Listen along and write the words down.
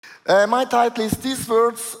My title is These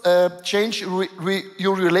Words Change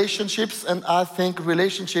Your Relationships, and I think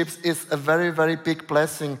relationships is a very, very big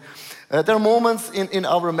blessing. There are moments in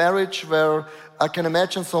our marriage where I can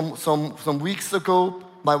imagine some weeks ago,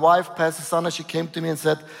 my wife, Pastor Sana, she came to me and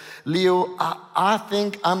said, Leo, I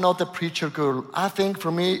think I'm not a preacher girl. I think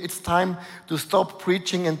for me it's time to stop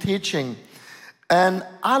preaching and teaching. And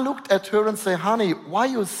I looked at her and said, honey, why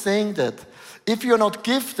are you saying that? If you're not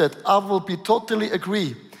gifted, I will be totally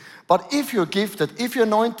agree. But if you're gifted, if you're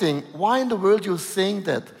anointing, why in the world you're saying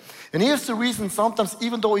that? And here's the reason, sometimes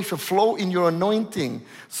even though if you flow in your anointing,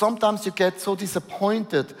 sometimes you get so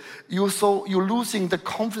disappointed. You're losing the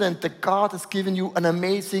confidence that God has given you an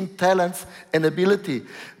amazing talents and ability.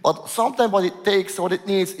 But sometimes what it takes, what it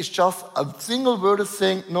needs is just a single word of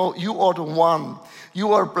saying, no, you are the one.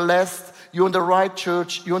 You are blessed. You're in the right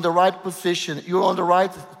church. You're in the right position. You're on the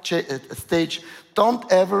right stage. Don't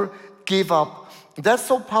ever give up. That's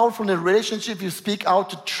so powerful in a relationship. You speak out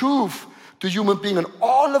the truth to human being, and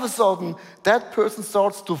all of a sudden, that person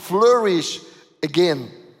starts to flourish again.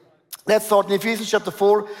 Let's start in Ephesians chapter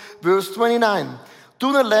 4, verse 29.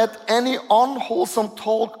 Do not let any unwholesome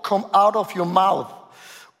talk come out of your mouth.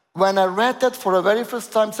 When I read that for the very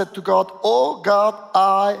first time, I said to God, oh God,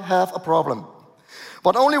 I have a problem.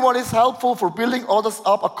 But only what is helpful for building others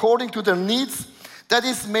up according to their needs, that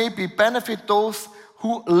is maybe benefit those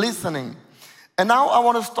who are listening. And now I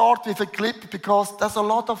want to start with a clip because there's a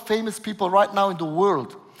lot of famous people right now in the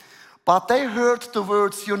world. But they heard the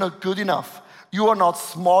words, you're not good enough, you are not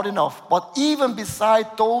smart enough. But even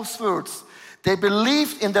beside those words, they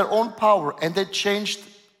believed in their own power and they changed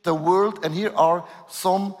the world. And here are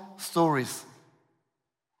some stories.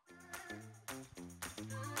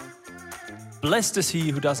 Blessed is he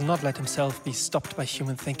who does not let himself be stopped by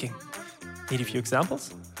human thinking. Need a few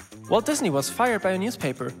examples? Walt Disney was fired by a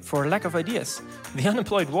newspaper for lack of ideas. The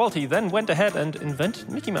unemployed Walty then went ahead and invented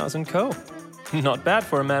Mickey Mouse & Co. Not bad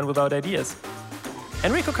for a man without ideas.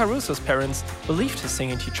 Enrico Caruso's parents believed his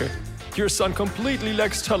singing teacher. Your son completely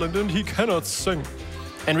lacks talent and he cannot sing.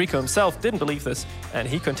 Enrico himself didn't believe this, and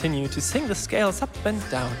he continued to sing the scales up and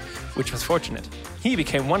down, which was fortunate. He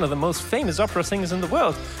became one of the most famous opera singers in the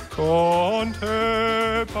world. Conte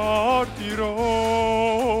partirò.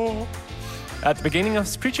 At the beginning of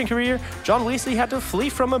his preaching career, John Wesley had to flee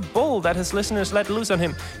from a bull that his listeners let loose on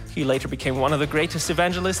him. He later became one of the greatest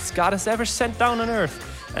evangelists God has ever sent down on earth,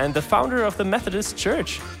 and the founder of the Methodist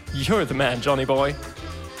Church. You're the man, Johnny boy.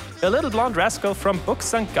 A little blonde rascal from Buch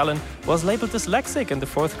St. Gallen was labeled dyslexic in the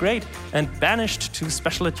 4th grade and banished to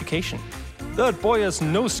special education. That boy has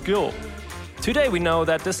no skill. Today we know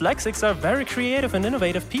that dyslexics are very creative and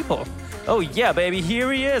innovative people. Oh yeah, baby,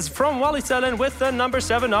 here he is from Wallisellen with the number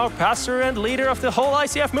 7, our pastor and leader of the whole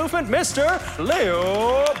ICF movement, Mr.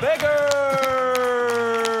 Leo Beggar.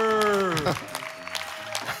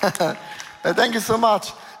 Thank you so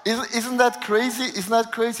much. Isn't that crazy? Isn't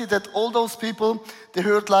that crazy that all those people, they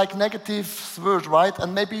heard like negative words, right?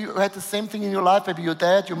 And maybe you had the same thing in your life. Maybe your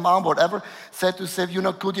dad, your mom, whatever, said to say, you're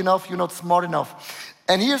not good enough, you're not smart enough.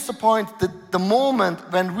 And here's the point, that the moment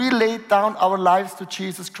when we laid down our lives to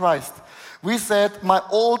Jesus Christ, we said, my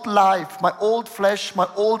old life, my old flesh, my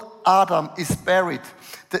old Adam is buried.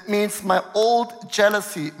 That means my old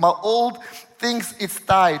jealousy, my old things, it's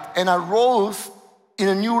died. And I rose in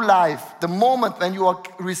a new life. The moment when you are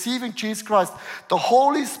receiving Jesus Christ, the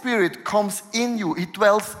Holy Spirit comes in you. He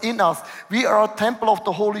dwells in us. We are a temple of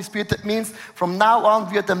the Holy Spirit. That means from now on,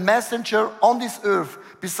 we are the messenger on this earth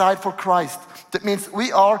beside for Christ. That means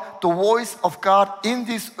we are the voice of God in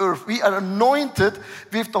this earth. We are anointed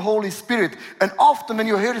with the Holy Spirit. And often when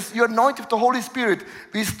you hear this, you're anointed with the Holy Spirit,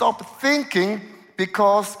 we stop thinking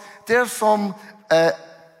because there's some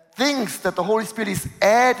things that the Holy Spirit is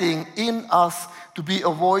adding in us to be a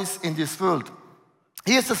voice in this world.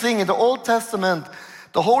 Here's the thing, in the Old Testament,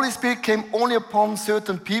 the Holy Spirit came only upon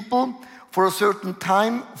certain people for a certain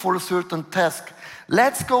time, for a certain task.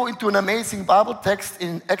 Let's go into an amazing Bible text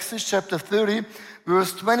in Exodus chapter 30,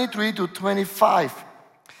 verse 23 to 25.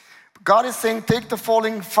 God is saying, take the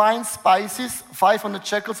following fine spices, 500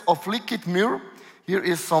 shekels of liquid myrrh. Here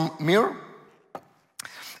is some myrrh.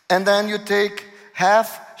 And then you take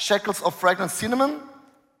half shekels of fragrant cinnamon.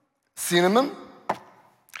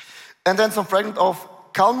 And then some fragment of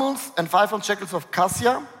calmuls and 500 shekels of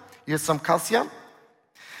cassia. Here's some cassia.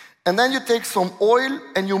 And then you take some oil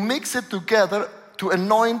and you mix it together to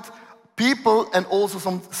anoint people and also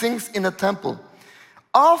some things in the temple.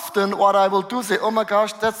 Often what I will do say, oh my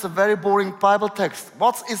gosh, that's a very boring Bible text.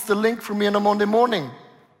 What is the link for me on a Monday morning,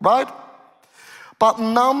 right? But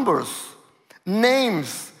numbers,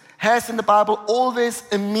 names has in the Bible always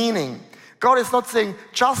a meaning. God is not saying,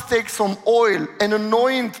 just take some oil and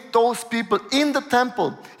anoint those people in the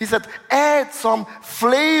temple. He said, add some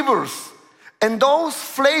flavors. And those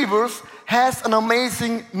flavors has an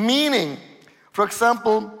amazing meaning. For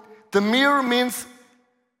example, the myrrh means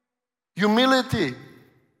humility.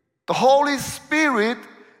 The Holy Spirit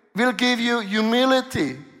will give you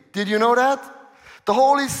humility. Did you know that? The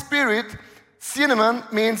Holy Spirit, cinnamon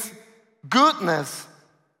means goodness.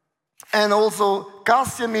 And also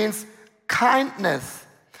cassia means kindness.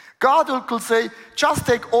 God could say, just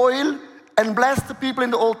take oil and bless the people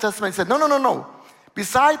in the Old Testament. He said, no.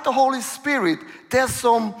 Beside the Holy Spirit, there's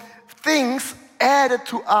some things added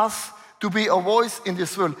to us to be a voice in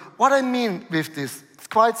this world. What I mean with this, it's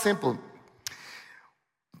quite simple.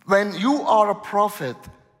 When you are a prophet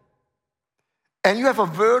and you have a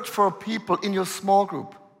word for people in your small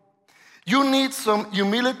group, you need some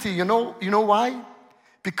humility. You know why?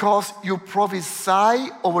 Because you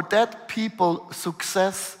prophesy over that people's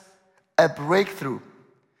success, a breakthrough.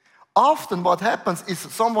 Often what happens is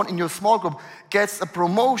someone in your small group gets a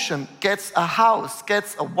promotion, gets a house,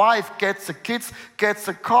 gets a wife, gets a kids, gets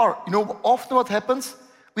a car. You know, often what happens?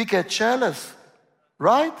 We get jealous,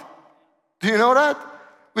 right? Do you know that?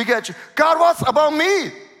 We get, God, what's about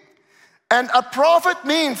me? And a prophet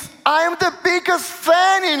means, I am the biggest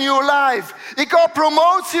fan in your life. If God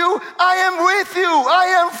promotes you, I am with you. I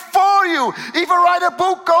am for you. If a writer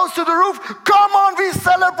book goes to the roof, come on, we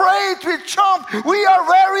celebrate, we jump. We are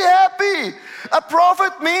very happy. A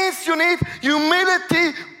prophet means you need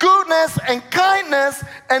humility, goodness, and kindness.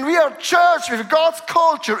 And we are church with God's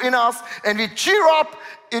culture in us. And we cheer up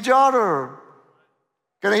each other.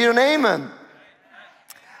 Can I hear an amen?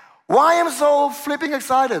 Why am I so flipping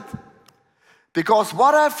excited? Because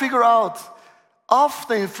what I figure out,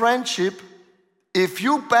 often in friendship, if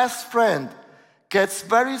your best friend gets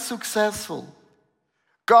very successful,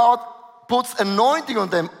 God puts anointing on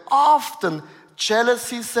them. Often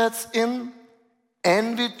jealousy sets in,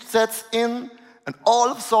 envy sets in, and all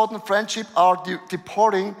of a sudden friendship are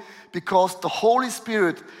departing because the Holy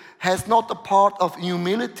Spirit has not a part of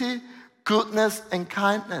humility, goodness, and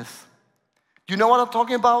kindness. You know what I'm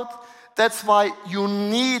talking about? That's why you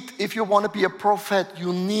need, if you want to be a prophet,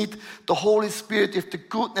 you need the Holy Spirit with the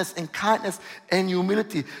goodness and kindness and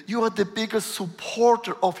humility. You are the biggest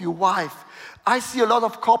supporter of your wife. I see a lot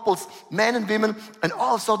of couples, men and women, and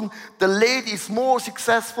all of a sudden the lady is more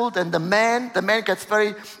successful than the man. The man gets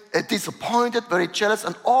very disappointed, very jealous,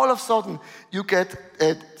 and all of a sudden you get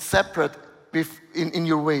separate in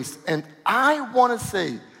your ways. And I want to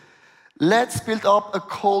say, let's build up a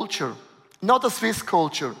culture, not a Swiss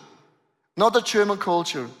culture, not a German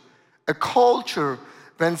culture, a culture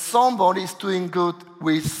when somebody is doing good,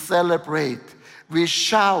 we celebrate, we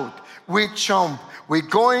shout, we jump, we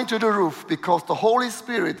go into the roof because the Holy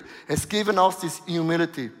Spirit has given us this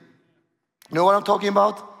humility. You know what I'm talking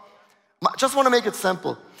about? I just want to make it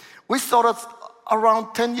simple. We started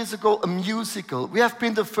around 10 years ago a musical. We have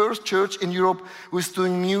been the first church in Europe who is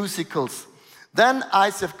doing musicals. Then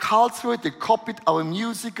ICF Karlsruhe, they copied our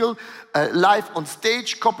musical, Live on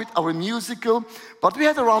Stage copied our musical, but we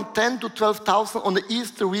had around 10 to 12,000 on the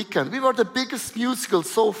Easter weekend. We were the biggest musical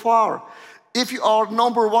so far. If you are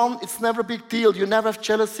number one, it's never a big deal. You never have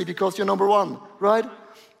jealousy because you're number one, right?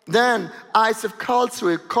 Then ICF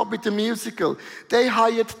Karlsruhe copied the musical. They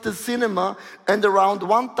hired the cinema and around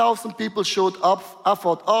 1,000 people showed up. I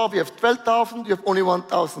thought, oh, we have 12,000, we have only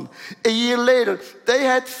 1,000. A year later, they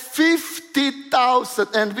had 50,000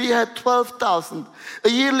 and we had 12,000. A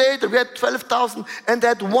year later, we had 12,000 and they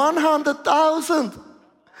had 100,000.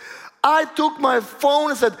 I took my phone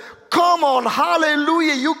and said, come on,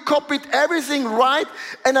 hallelujah, you copied everything right,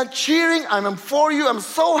 and I'm cheering, I'm for you, I'm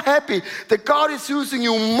so happy that God is using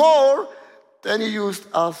you more than He used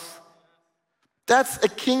us. That's a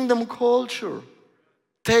kingdom culture.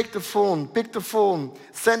 Take the phone, pick the phone,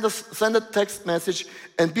 send a text message,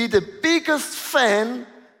 and be the biggest fan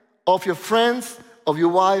of your friends, of your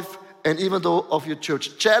wife, and even though of your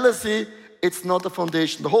church. Jealousy, it's not the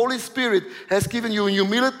foundation. The Holy Spirit has given you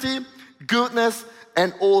humility, goodness,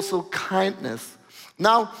 and also kindness.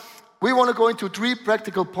 Now, we want to go into 3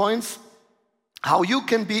 practical points how you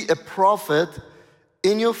can be a prophet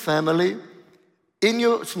in your family, in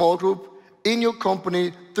your small group, in your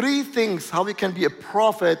company. 3 things how you can be a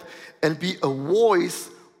prophet and be a voice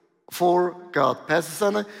for God. Pastor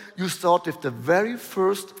Susanna, you start with the very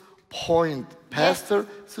first point. Pastor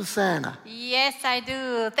Susanna. Yes, I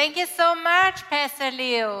do. Thank you so much, Pastor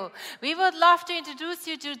Leo. We would love to introduce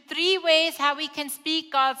you to 3 ways how we can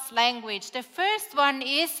speak God's language. The first one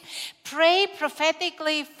is pray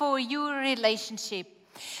prophetically for your relationship.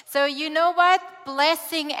 So you know what where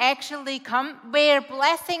blessing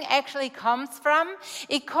actually comes from?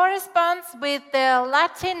 It corresponds with the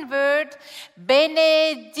Latin word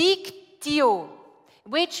benedictio,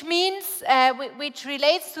 which means, which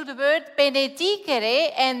relates to the word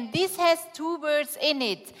benedicere, and this has two words in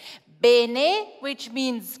it. Bene, which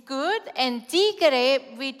means good, and dicere,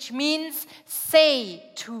 which means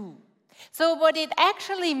say to. So what it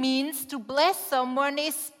actually means to bless someone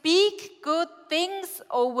is speak good things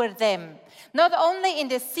over them. Not only in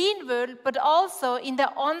the seen world, but also in the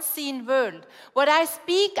unseen world. What I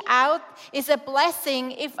speak out is a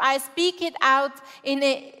blessing if I speak it out in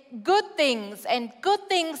good things and good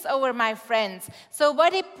things over my friends. So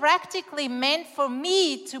what it practically meant for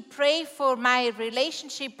me to pray for my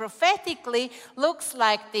relationship prophetically looks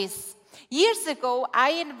like this. Years ago,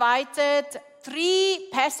 I invited 3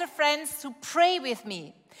 pastor friends to pray with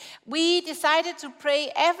me. We decided to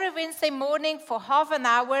pray every Wednesday morning for half an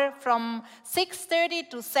hour from 6:30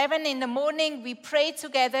 to 7 in the morning. We pray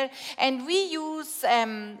together and we use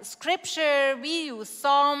scripture, we use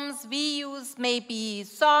psalms, we use maybe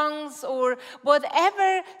songs or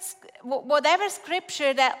whatever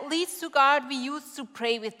scripture that leads to God, we use to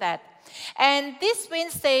pray with that. And this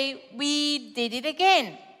Wednesday, we did it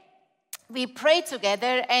again. We prayed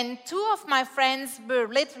together, and 2 of my friends were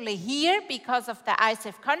literally here because of the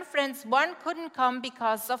ICF conference. One couldn't come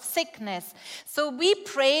because of sickness. So we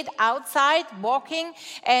prayed outside, walking,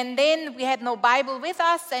 and then we had no Bible with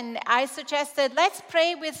us, and I suggested, let's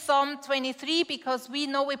pray with Psalm 23 because we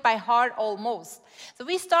know it by heart almost. So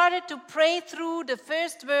we started to pray through the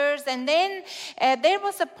first verse, and then there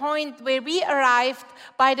was a point where we arrived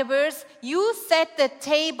by the verse, "You set the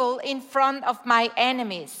table in front of my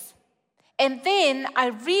enemies." And then I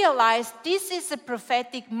realized this is a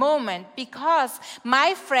prophetic moment because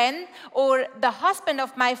my friend or the husband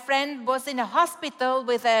of my friend was in a hospital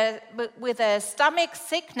with a stomach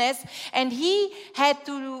sickness, and he had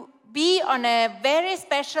to be on a very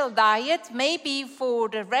special diet, maybe for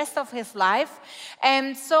the rest of his life.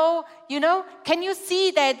 And so, can you see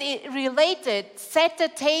that it related? Set the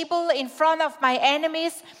table in front of my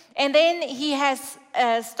enemies, and then he has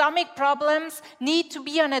stomach problems, need to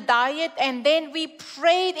be on a diet, and then we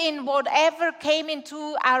prayed in whatever came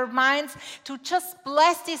into our minds to just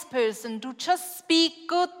bless this person, to just speak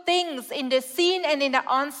good things in the seen and in the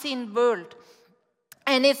unseen world.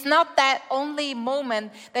 And it's not that only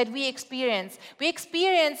moment that we experience. We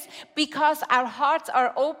experience because our hearts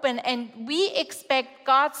are open and we expect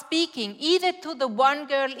God speaking, either to the one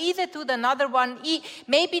girl, either to the another one,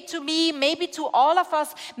 maybe to me, maybe to all of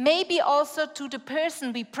us, maybe also to the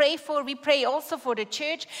person we pray for. We pray also for the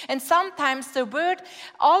church. And sometimes the word,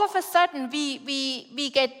 all of a sudden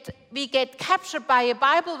we get captured by a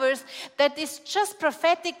Bible verse that is just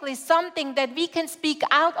prophetically something that we can speak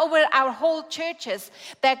out over our whole churches,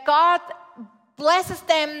 that God blesses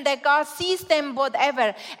them, that God sees them,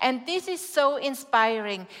 whatever. And this is so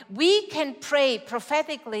inspiring. We can pray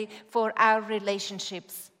prophetically for our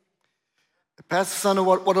relationships. Pastor Sano,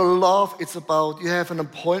 what I love, it's about you have an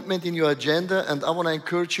appointment in your agenda, and I want to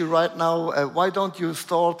encourage you right now, why don't you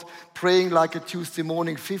start praying like a Tuesday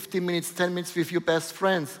morning, 15 minutes, 10 minutes with your best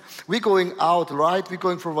friends. We're going out, right? We're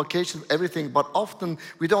going for vacation, everything, but often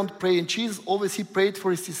we don't pray. And Jesus always, he prayed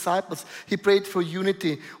for his disciples. He prayed for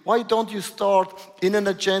unity. Why don't you start in an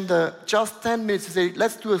agenda, just 10 minutes, to say,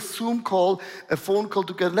 let's do a Zoom call, a phone call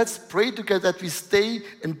together. Let's pray together that we stay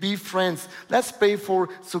and be friends. Let's pray for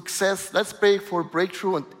success. Let's pray for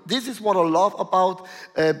breakthrough. And this is what I love about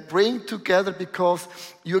praying together, because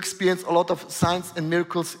you experience a lot of signs and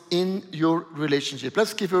miracles in your relationship.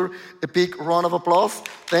 Let's give her a big round of applause.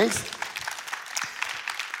 Thanks.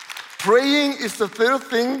 Praying is the third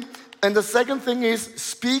thing. And the second thing is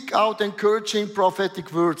speak out encouraging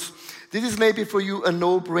prophetic words. This is maybe for you a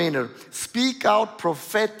no-brainer. Speak out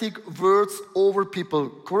prophetic words over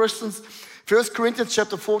people. 1 Corinthians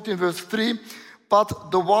chapter 14, verse 3.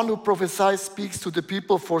 But the one who prophesies speaks to the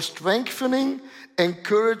people for strengthening,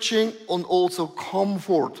 encouraging, and also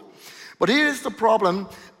comfort. But here is the problem.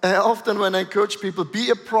 Often when I encourage people, be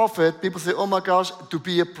a prophet, people say, oh my gosh, to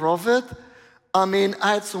be a prophet? I mean,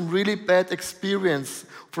 I had some really bad experience.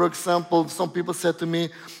 For example, some people said to me,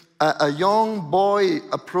 a young boy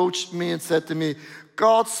approached me and said to me,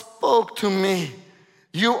 God spoke to me,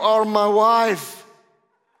 you are my wife.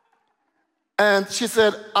 And she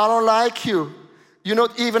said, I don't like you. You're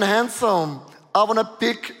not even handsome. I want to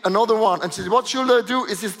pick another one. And she said, what should I do?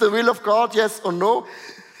 Is this the will of God, yes or no?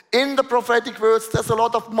 In the prophetic words, there's a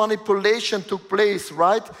lot of manipulation took place,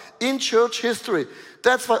 right? In church history.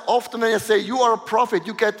 That's why often when I say you are a prophet,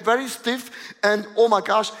 you get very stiff and, oh my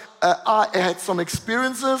gosh, I had some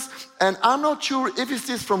experiences and I'm not sure if it's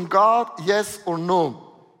this from God, yes or no.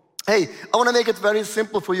 Hey, I want to make it very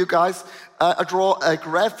simple for you guys. I draw a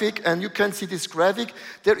graphic and you can see this graphic.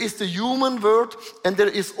 There is the human word and there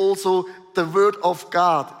is also the word of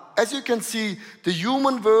God. As you can see, the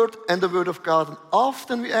human word and the word of God. And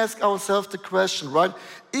often we ask ourselves the question, right?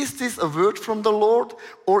 Is this a word from the Lord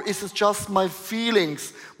or is it just my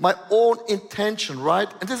feelings, my own intention, right?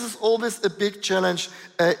 And this is always a big challenge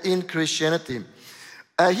in Christianity.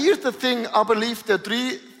 Here's the thing, I believe there are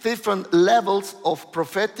three different levels of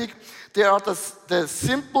prophetic. There are the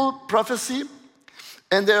simple prophecy,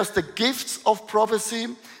 and there's the gifts of prophecy,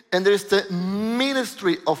 and there's the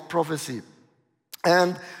ministry of prophecy.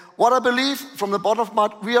 And what I believe from the bottom of my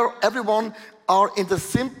heart, everyone are in the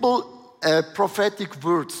simple prophetic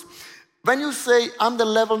words. When you say, I'm the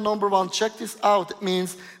level number one, check this out. It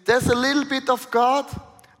means there's a little bit of God,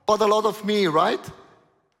 but a lot of me, right?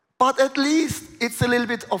 But at least it's a little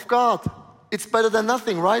bit of God. It's better than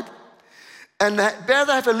nothing, right? And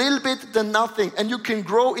better have a little bit than nothing. And you can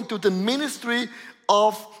grow into the ministry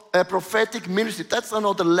of a prophetic ministry. That's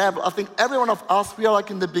another level. I think every one of us, we are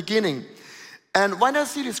like in the beginning. And when I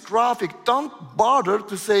see this graphic, don't bother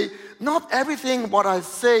to say, not everything what I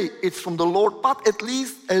say is from the Lord, but at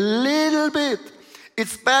least a little bit.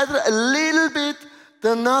 It's better a little bit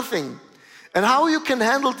than nothing. And how you can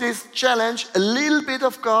handle this challenge, a little bit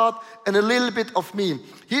of God and a little bit of me.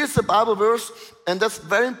 Here's a Bible verse, and that's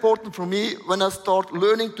very important for me when I start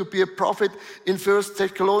learning to be a prophet in 1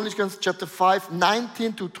 Thessalonians chapter 5,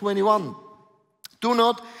 19 to 21. Do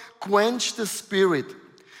not quench the spirit.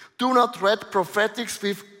 Do not read prophetics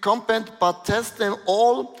with contempt, but test them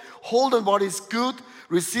all. Hold on what is good.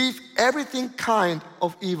 Receive everything kind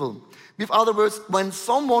of evil. With other words, when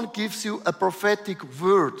someone gives you a prophetic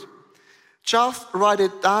word, just write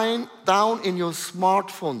it down in your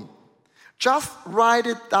smartphone. Just write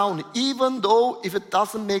it down, even though if it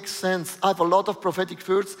doesn't make sense. I have a lot of prophetic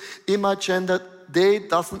words in my agenda. They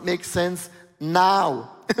doesn't make sense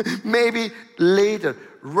now. Maybe later.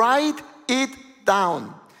 Write it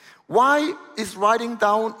down. Why is writing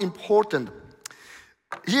down important?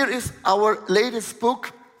 Here is our latest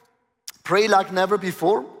book, Pray Like Never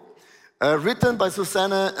Before, written by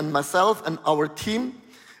Susanna and myself and our team.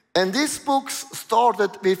 And these books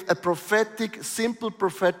started with a prophetic, simple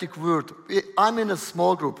prophetic word. I'm in a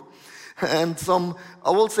small group. And I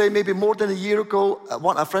will say maybe more than a year ago,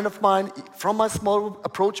 a friend of mine from my small group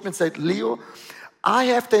approached me and said, Leo, I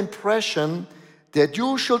have the impression that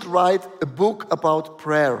you should write a book about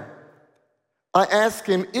prayer. I asked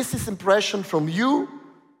him, is this impression from you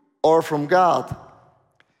or from God?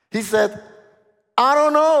 He said, I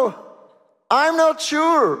don't know. I'm not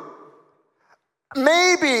sure.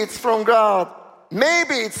 Maybe it's from God.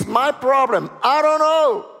 Maybe it's my problem. I don't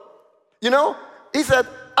know. You know, he said,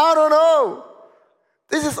 I don't know.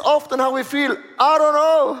 This is often how we feel. I don't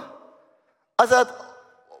know. I said,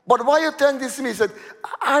 but why are you telling this to me? He said,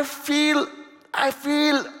 I feel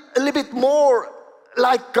a little bit more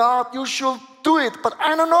like God. You should do it, but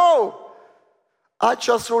I don't know. I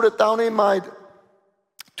just wrote it down in my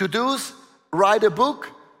to-dos, write a book.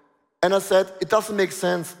 And I said, it doesn't make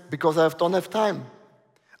sense because I don't have time.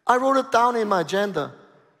 I wrote it down in my agenda.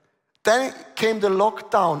 Then came the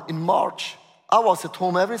lockdown in March. I was at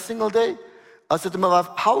home every single day. I said to my wife,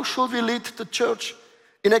 how should we lead the church?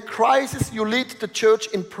 In a crisis, you lead the church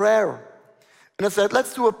in prayer. And I said,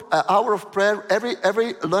 let's do an hour of prayer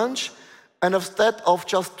every lunch. And instead of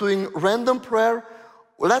just doing random prayer,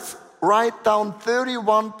 let's write down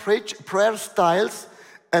 31 prayer styles.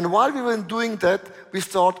 And while we were doing that, we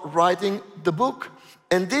start writing the book.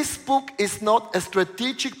 And this book is not a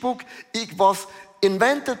strategic book. It was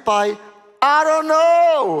invented by, I don't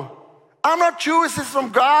know. I'm not sure if it's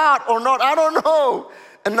from God or not. I don't know.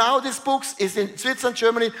 And now this book is in Switzerland,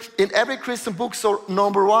 Germany, in every Christian bookstore,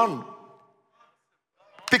 #1.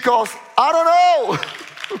 Because I don't know.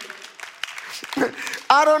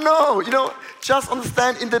 I don't know. You know, just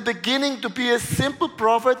understand, in the beginning, to be a simple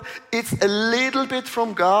prophet, it's a little bit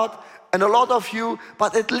from God and a lot of you,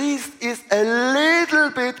 but at least it's a little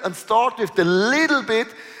bit, and start with the little bit.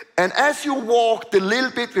 And as you walk, the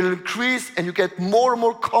little bit will increase and you get more and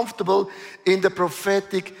more comfortable in the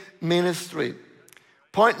prophetic ministry.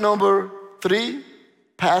 Point number 3,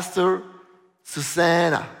 Pastor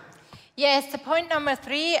Susanna. Yes, the point number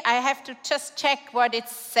 3, I have to just check what it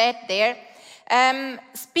said there.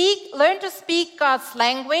 Learn to speak God's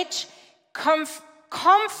language,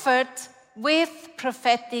 comfort with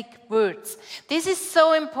prophetic words. This is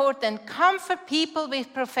so important. Comfort people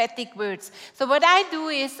with prophetic words. So what I do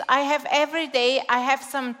is every day I have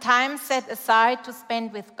some time set aside to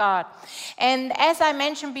spend with God. And as I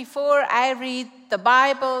mentioned before, I read the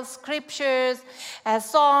Bible, scriptures,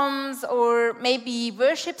 psalms, or maybe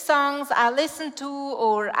worship songs I listen to,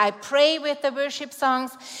 or I pray with the worship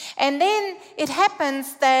songs. And then it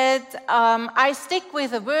happens that I stick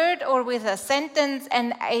with a word or with a sentence,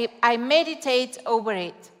 and I meditate over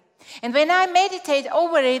it. And when I meditate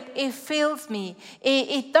over it, it fills me.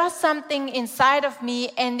 It does something inside of me,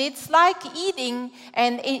 and it's like eating,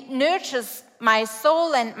 and it nurtures my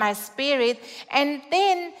soul and my spirit. And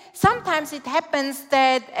then sometimes it happens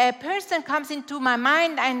that a person comes into my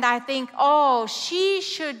mind and I think, oh, she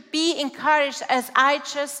should be encouraged as I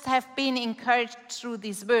just have been encouraged through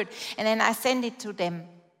this word. And then I send it to them.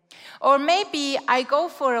 Or maybe I go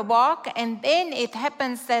for a walk and then it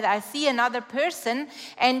happens that I see another person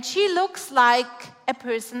and she looks like a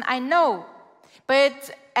person I know.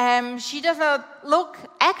 But she does not look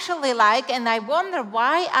actually like, and I wonder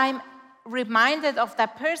why I'm reminded of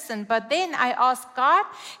that person. But then I ask God,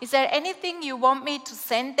 is there anything you want me to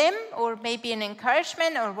send them, or maybe an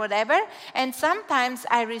encouragement or whatever? And sometimes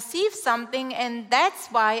I receive something, and that's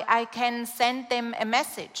why I can send them a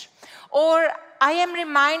message. Or I am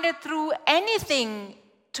reminded through anything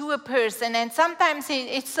to a person, and sometimes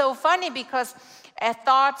it's so funny because a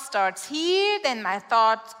thought starts here, then my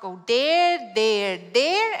thoughts go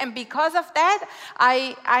there, and because of that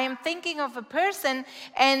I am thinking of a person,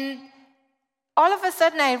 and all of a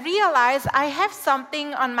sudden I realize I have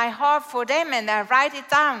something on my heart for them, and I write it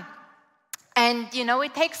down. And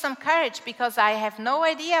it takes some courage because I have no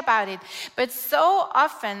idea about it. But so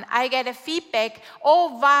often I get a feedback,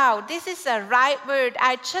 oh wow, this is a right word.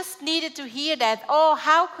 I just needed to hear that. Oh,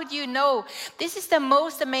 how could you know? This is the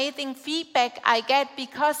most amazing feedback I get,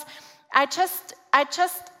 because I just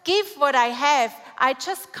give what I have. I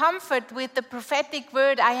just comfort with the prophetic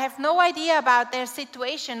word. I have no idea about their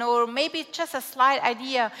situation, or maybe just a slight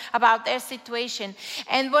idea about their situation.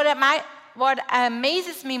 And what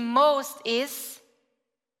amazes me most is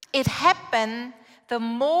it happened the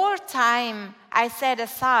more time I set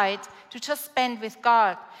aside to just spend with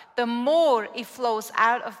God, the more it flows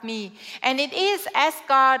out of me. And it is as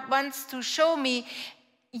God wants to show me,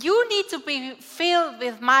 you need to be filled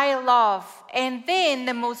with my love. And then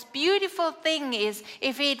the most beautiful thing is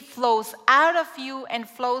if it flows out of you and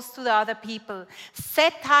flows to the other people.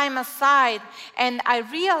 Set time aside, and I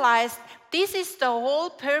realized this is the whole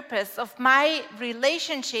purpose of my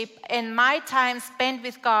relationship and my time spent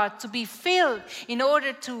with God, to be filled in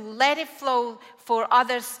order to let it flow for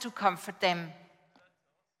others to comfort them.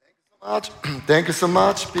 Thank you so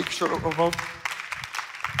much. Big shout out.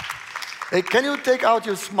 Hey, can you take out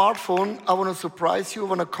your smartphone? I want to surprise you. I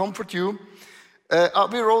want to comfort you.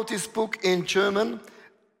 We wrote this book in German.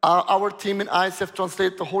 Our team in ISF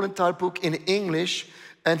translated the whole entire book in English.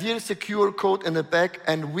 And here's the QR code in the back.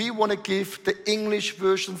 And we want to give the English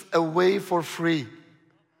versions away for free.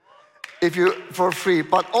 For free.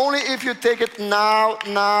 But only if you take it now,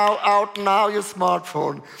 your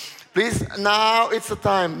smartphone. Please, now it's the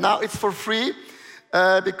time. Now it's for free.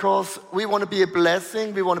 Because we want to be a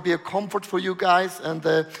blessing, we want to be a comfort for you guys, and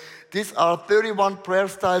these are 31 prayer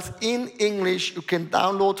styles in English you can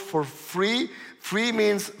download for free. Free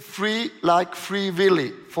means free like Free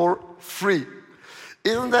Willy, for free.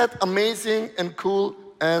 Isn't that amazing and cool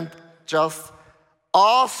and just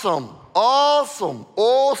awesome, awesome,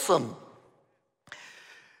 awesome.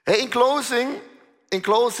 Hey, in closing,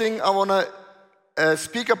 I want to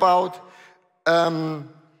speak about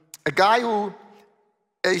a guy who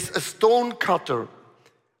is a stone cutter.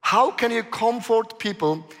 How can you comfort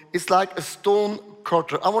people? It's like a stone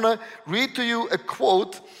cutter. I want to read to you a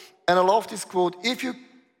quote, and I love this quote. If you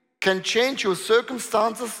can change your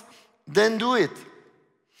circumstances, then do it.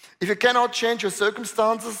 If you cannot change your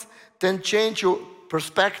circumstances, then change your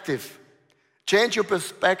perspective. Change your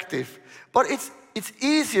perspective. But it's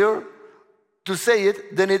easier to say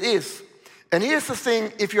it than it is. And here's the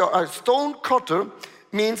thing, if you're a stone cutter,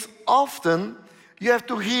 means often you have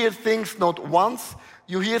to hear things not once,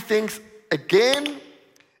 you hear things again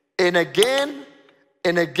and again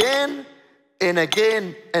and again and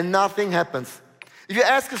again, and nothing happens. If you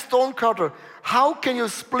ask a stone cutter, how can you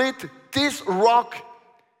split this rock?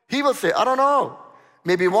 He will say, I don't know.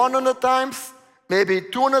 Maybe 100 times, maybe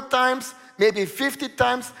 200 times, maybe 50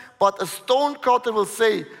 times, but a stone cutter will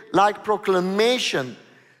say, like proclamation,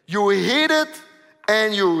 you hit it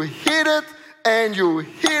and you hit it and you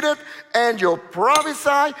hit it, and you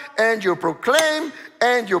prophesy, and you proclaim,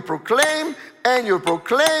 and you proclaim, and you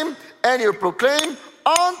proclaim and you proclaim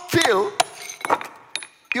until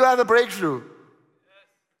you have a breakthrough.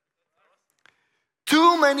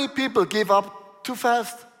 Too many people give up too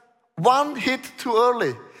fast. One hit too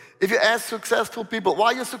early. If you ask successful people, why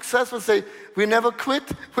are you successful? Say, we never quit,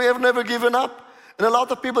 we have never given up. And a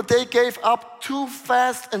lot of people, they gave up too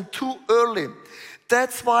fast and too early.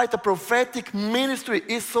 That's why the prophetic ministry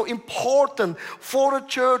is so important for a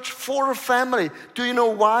church, for a family. Do you know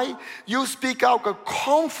why? You speak out a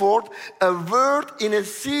comfort, a word in a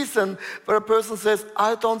season where a person says,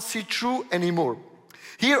 I don't see true anymore.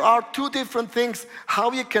 Here are two different things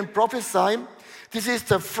how you can prophesy. This is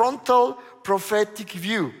the frontal prophetic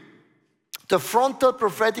view. The frontal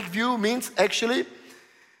prophetic view means actually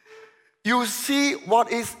you see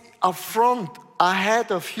what is up front,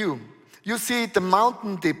 ahead of you. You see the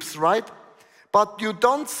mountain tips, right? But you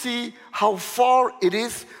don't see how far it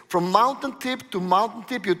is from mountain tip to mountain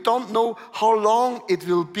tip. You don't know how long it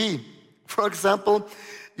will be. For example,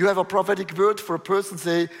 you have a prophetic word for a person,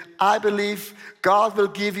 say, I believe God will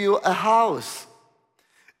give you a house.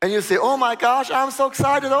 And you say, oh my gosh, I'm so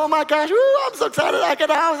excited. Oh my gosh, I'm so excited. I get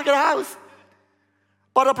a house, I get a house.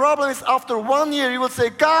 But the problem is after 1 year, you will say,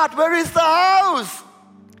 God, where is the house?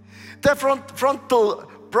 The frontal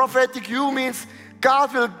prophetic view means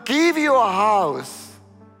God will give you a house.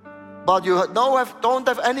 But you don't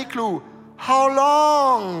have any clue how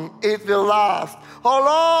long it will last, how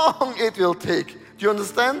long it will take. Do you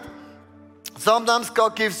understand? Sometimes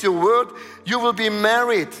God gives you a word, you will be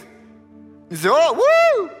married. You say, oh,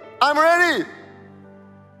 woo, I'm ready.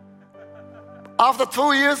 After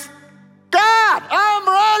 2 years, God, I'm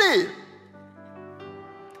ready.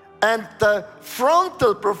 And the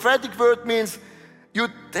frontal prophetic word means you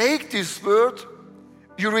take this word,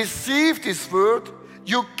 you receive this word,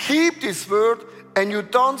 you keep this word, and you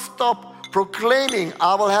don't stop proclaiming,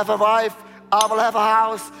 I will have a wife, I will have a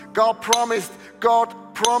house, God promised, God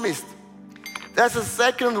promised. That's a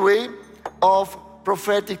second way of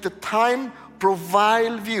prophetic, the time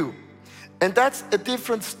profile view. And that's a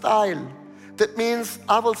different style. That means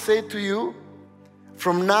I will say to you,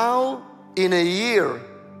 from now in a year,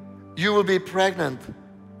 you will be pregnant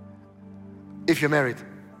if you're married.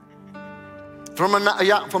 From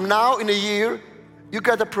now in a year, you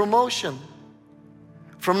get a promotion.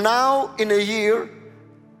 From now in a year,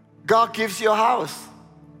 God gives you a house.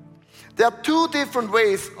 There are two different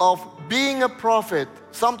ways of being a prophet.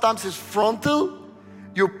 Sometimes it's frontal.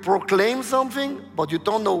 You proclaim something, but you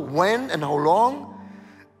don't know when and how long.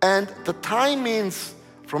 And the time means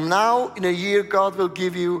from now in a year, God will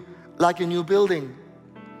give you like a new building.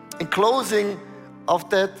 In closing of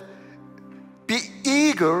that, be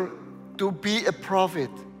eager to be a prophet.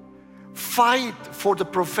 Fight for the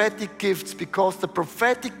prophetic gifts, because the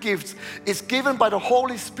prophetic gifts is given by the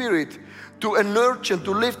Holy Spirit to nurture and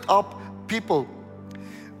to lift up people.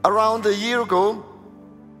 Around a year ago,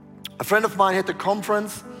 a friend of mine had a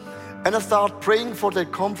conference, and I started praying for the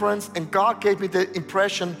conference, and God gave me the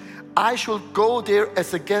impression I should go there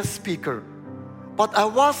as a guest speaker. But I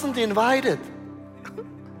wasn't invited.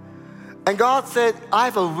 And God said, I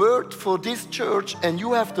have a word for this church, and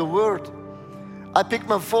you have the word. I picked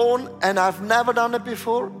my phone, and I've never done it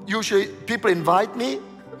before. Usually people invite me.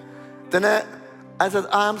 Then I said,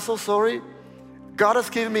 I'm so sorry. God has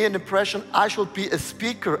given me an impression I should be a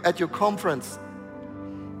speaker at your conference.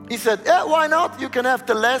 He said, yeah, why not? You can have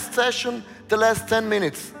the last session, the last 10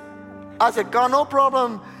 minutes. I said, God, no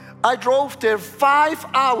problem. I drove there 5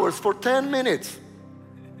 hours for 10 minutes.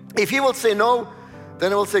 If he will say no,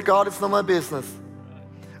 then I will say, God, it's not my business.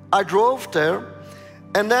 I drove there,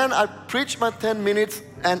 and then I preached my 10 minutes,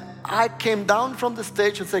 and I came down from the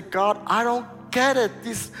stage and said, God, I don't get it.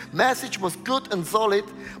 This message was good and solid,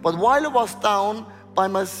 but while I was down by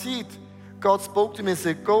my seat, God spoke to me and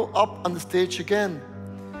said, go up on the stage again.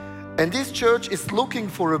 And this church is looking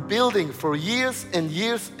for a building for years and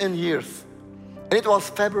years and years. And it was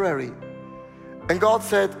February. And God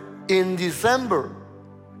said, in December,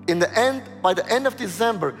 by the end of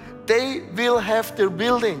December, they will have their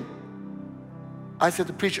building. I said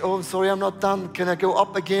to preach, oh, I'm sorry, I'm not done. Can I go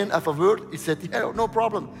up again? I have a word. He said, yeah, no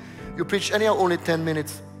problem. You preach anyhow, only 10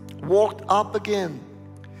 minutes. Walked up again.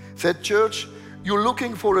 Said, church, you're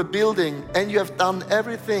looking for a building and you have done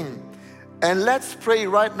everything. And let's pray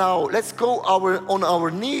right now. Let's go on our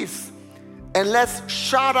knees and let's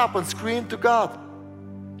shout up and scream to God.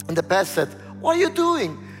 And the pastor said, what are you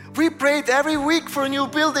doing? We prayed every week for a new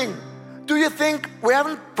building. Do you think we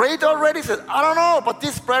haven't prayed already? He said, I don't know, but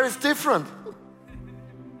this prayer is different.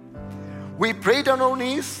 We prayed on our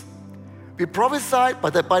knees. We prophesied,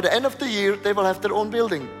 but by the end of the year, they will have their own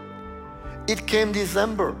building. It came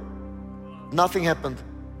December. Nothing happened.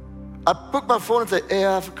 I took my phone and said, hey,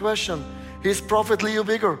 I have a question. Here's Prophet Leo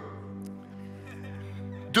Bigger.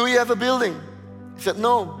 Do you have a building? He said,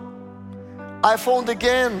 no. I phoned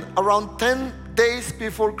again around 10 days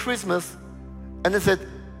before Christmas, and they said,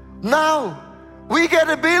 now we get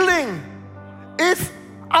a building. It's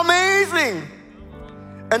amazing.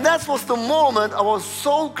 And that was the moment I was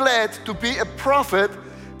so glad to be a prophet,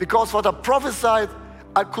 because what I prophesied,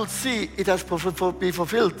 I could see it has be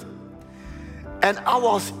fulfilled. And I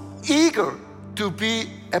was eager to be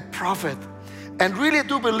a prophet. And really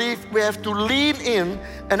do believe we have to lean in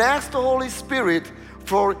and ask the Holy Spirit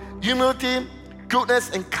for humility, goodness,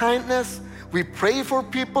 and kindness. We pray for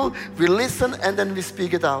people, we listen, and then we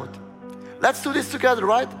speak it out. Let's do this together,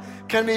 right?